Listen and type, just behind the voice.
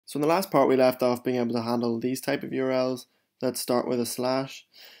So in the last part we left off being able to handle these type of URLs that start with a slash.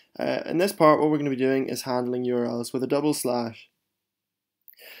 In this part what we're going to be doing is handling URLs with a double slash.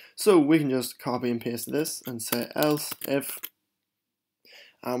 So we can just copy and paste this and say else if,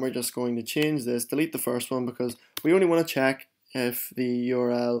 and we're just going to change this, delete the first one because we only want to check if the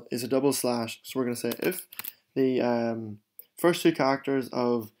URL is a double slash. So we're going to say if the first two characters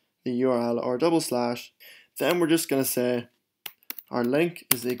of the URL are a double slash, then we're just going to say our link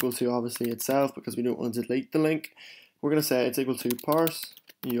is equal to obviously itself because we don't want to delete the link. We're going to say it's equal to parse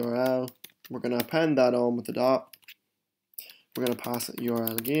URL. We're going to append that on with the dot. We're going to pass it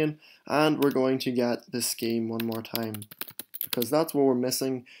URL again, and we're going to get this scheme one more time because that's what we're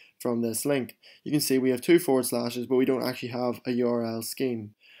missing from this link. You can see we have two forward slashes, but we don't actually have a URL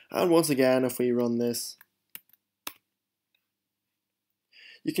scheme. And once again, if we run this,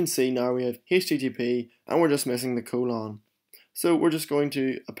 you can see now we have HTTP and we're just missing the colon. So we're just going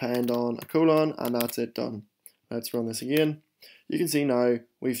to append on a colon and that's it, done. Let's run this again. You can see now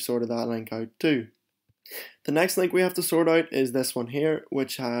we've sorted that link out too. The next link we have to sort out is this one here,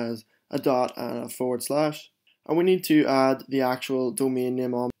 which has a dot and a forward slash. And we need to add the actual domain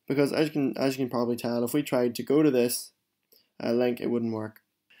name on because as you can probably tell, if we tried to go to this link, it wouldn't work.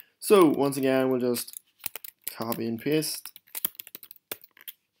 So once again, we'll just copy and paste.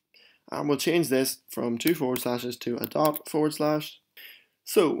 And we'll change this from two forward slashes to a dot forward slash.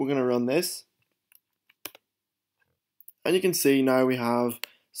 So we're going to run this. And you can see now we have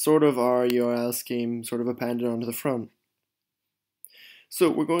sort of our URL scheme sort of appended onto the front. So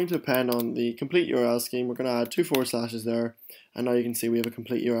we're going to append on the complete URL scheme. We're going to add two forward slashes there. And now you can see we have a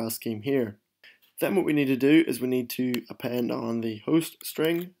complete URL scheme here. Then what we need to do is we need to append on the host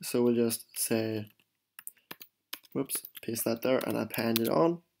string. So we'll just say, whoops, paste that there and append it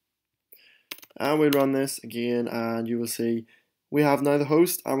on. And we'll run this again and you will see we have now the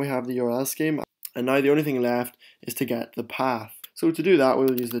host and we have the URL scheme. And now the only thing left is to get the path. So to do that,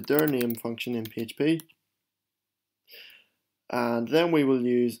 we'll use the dir name function in PHP. And then we will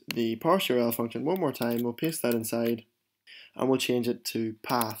use the parse URL function one more time. We'll paste that inside and we'll change it to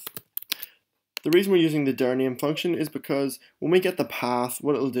path. The reason we're using the dir name function is because when we get the path,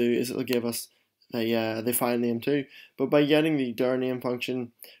 what it'll do is it'll give us the file name too. But by getting the dir name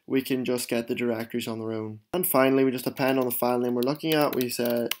function, we can just get the directories on their own. And finally, we just append on the file name we're looking at. We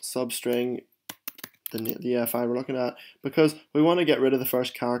say substring the file we're looking at because we want to get rid of the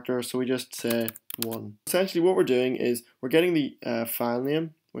first character, so we just say 1. Essentially what we're doing is we're getting the file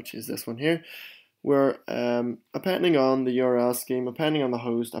name, which is this one here. We're appending on the URL scheme, appending on the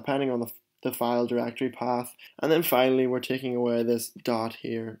host, appending on the file directory path, and then finally we're taking away this dot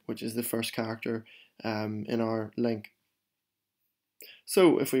here, which is the first character in our link.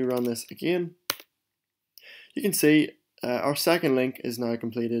 So if we run this again, you can see our second link is now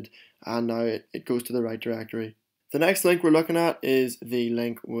completed and now it goes to the right directory. The next link we're looking at is the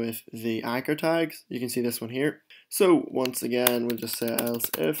link with the Ico tags. You can see this one here. So once again, we'll just say else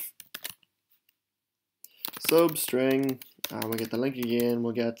if substring, and we'll get the link again.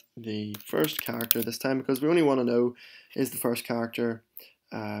 We'll get the first character this time because we only want to know is the first character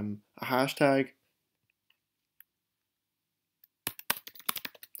a hashtag.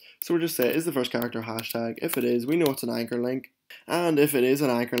 So we'll just say, is the first character a hashtag? If it is, we know it's an anchor link. And if it is an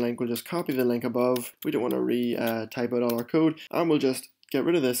anchor link, we'll just copy the link above. We don't want to type out all our code. And we'll just get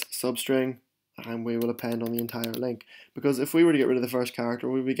rid of this substring and we will append on the entire link. Because if we were to get rid of the first character,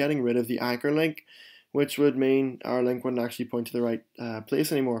 we'd be getting rid of the anchor link, which would mean our link wouldn't actually point to the right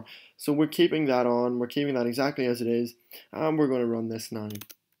place anymore. So we're keeping that on. We're keeping that exactly as it is. And we're going to run this now.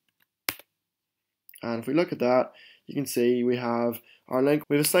 And if we look at that, you can see we have our link.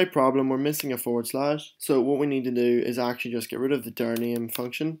 We have a slight problem, we're missing a forward slash. So what we need to do is actually just get rid of the dir name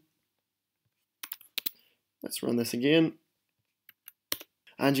function. Let's run this again.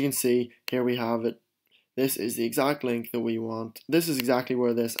 And you can see here we have it. This is the exact link that we want. This is exactly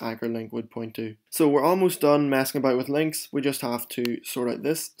where this anchor link would point to. So we're almost done messing about with links. We just have to sort out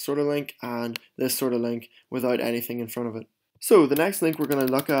this sort of link and this sort of link without anything in front of it. So the next link we're going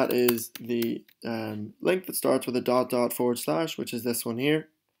to look at is the link that starts with a dot forward slash, which is this one here.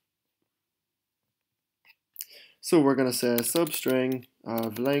 So we're going to say substring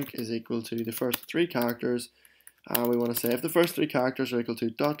of link is equal to the first three characters, and we want to say if the first three characters are equal to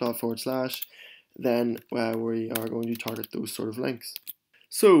dot forward slash, then we are going to target those sort of links.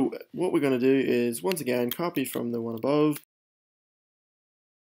 So what we're going to do is once again copy from the one above.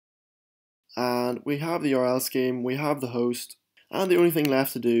 And we have the URL scheme, we have the host, and the only thing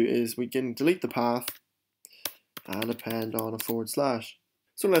left to do is we can delete the path and append on a forward slash.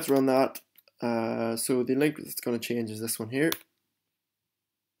 So let's run that. So the link that's going to change is this one here.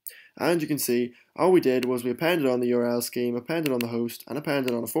 And you can see all we did was we appended on the URL scheme, appended on the host, and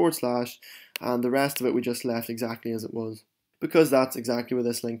appended on a forward slash, and the rest of it we just left exactly as it was, because that's exactly where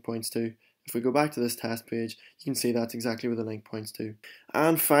this link points to. If we go back to this test page, you can see that's exactly where the link points to.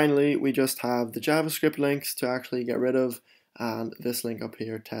 And finally, we just have the JavaScript links to actually get rid of, and this link up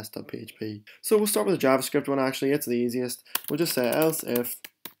here, test.php. So we'll start with the JavaScript one. Actually, it's the easiest. We'll just say else if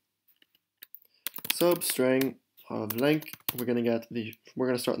substring of link. We're going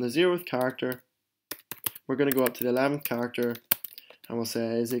to start in the 0th character. We're going to go up to the 11th character, and we'll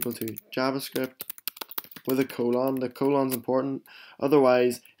say is equal to JavaScript with a colon. The colon's important,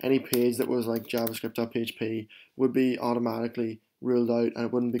 otherwise any page that was like javascript.php would be automatically ruled out and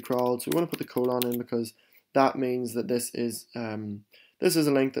it wouldn't be crawled. So we want to put the colon in because that means that this is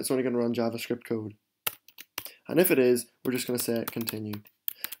a link that's only going to run JavaScript code. And if it is, we're just going to say continue,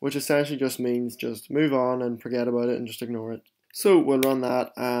 which essentially just means just move on and forget about it and just ignore it. So we'll run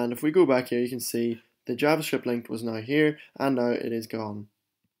that, and if we go back here, you can see the JavaScript link was now here, and now it is gone.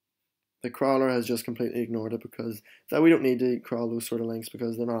 The crawler has just completely ignored it because we don't need to crawl those sort of links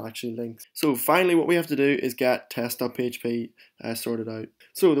because they're not actually links. So finally what we have to do is get test.php sorted out.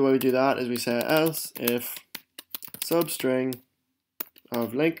 So the way we do that is we say else if substring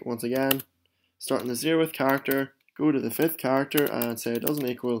of link, once again, start in the 0th character, go to the 5th character and say it doesn't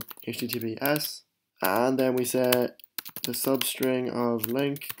equal HTTPS, and then we say the substring of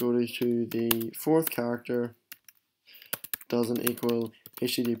link, go to the 4th character, doesn't equal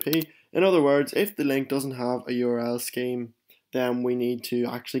HTTP. In other words, if the link doesn't have a URL scheme, then we need to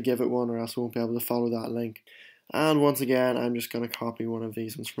actually give it one, or else we won't be able to follow that link. And once again, I'm just going to copy one of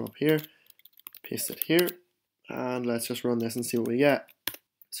these ones from up here, paste it here, and let's just run this and see what we get.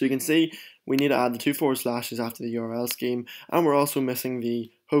 So you can see we need to add the 2 forward slashes after the URL scheme, and we're also missing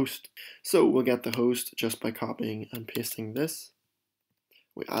the host. So we'll get the host just by copying and pasting this.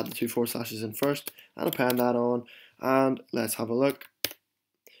 We add the 2 forward slashes in first and append that on, and let's have a look.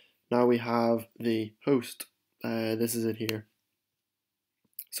 Now we have the host. This is it here.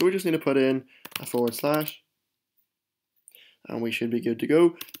 So we just need to put in a forward slash, and we should be good to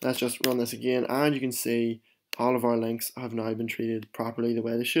go. Let's just run this again, and you can see all of our links have now been treated properly the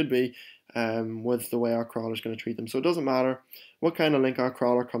way they should be, with the way our crawler is going to treat them. So it doesn't matter what kind of link our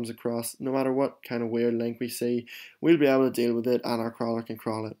crawler comes across, no matter what kind of weird link we see, we'll be able to deal with it and our crawler can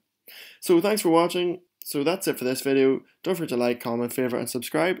crawl it. So thanks for watching. So that's it for this video. Don't forget to like, comment, favorite and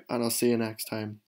subscribe, and I'll see you next time.